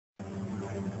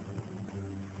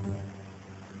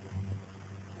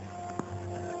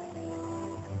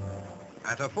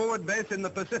At a forward base in the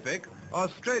Pacific,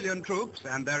 Australian troops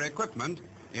and their equipment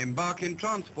embark in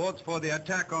transports for the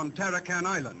attack on Tarakan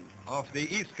Island off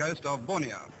the east coast of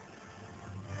Borneo.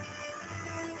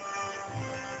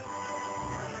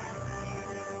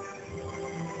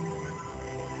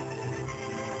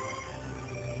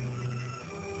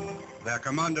 Their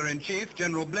Commander-in-Chief,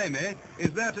 General Blame,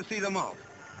 is there to see them off,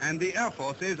 and the air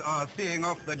forces are seeing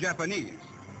off the Japanese.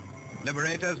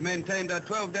 Liberators maintained a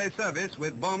 12-day service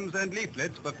with bombs and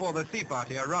leaflets before the sea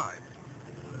party arrived.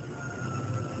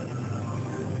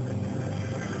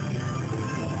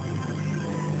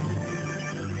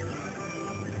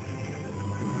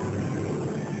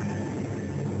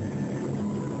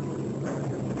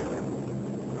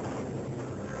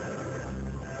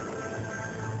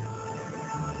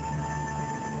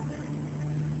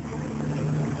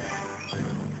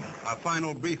 A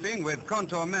final briefing with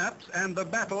contour maps, and the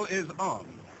battle is on.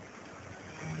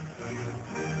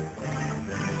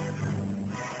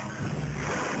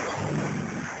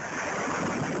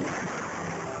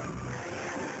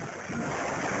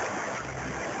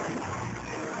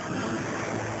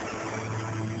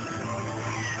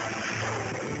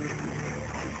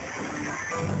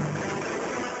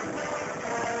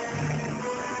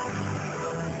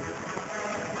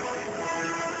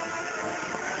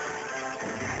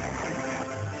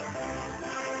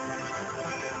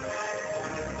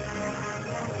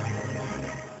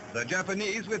 The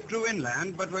Japanese withdrew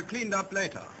inland but were cleaned up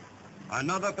later.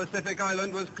 Another Pacific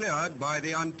island was cleared by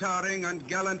the untiring and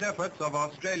gallant efforts of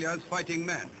Australia's fighting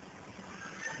men.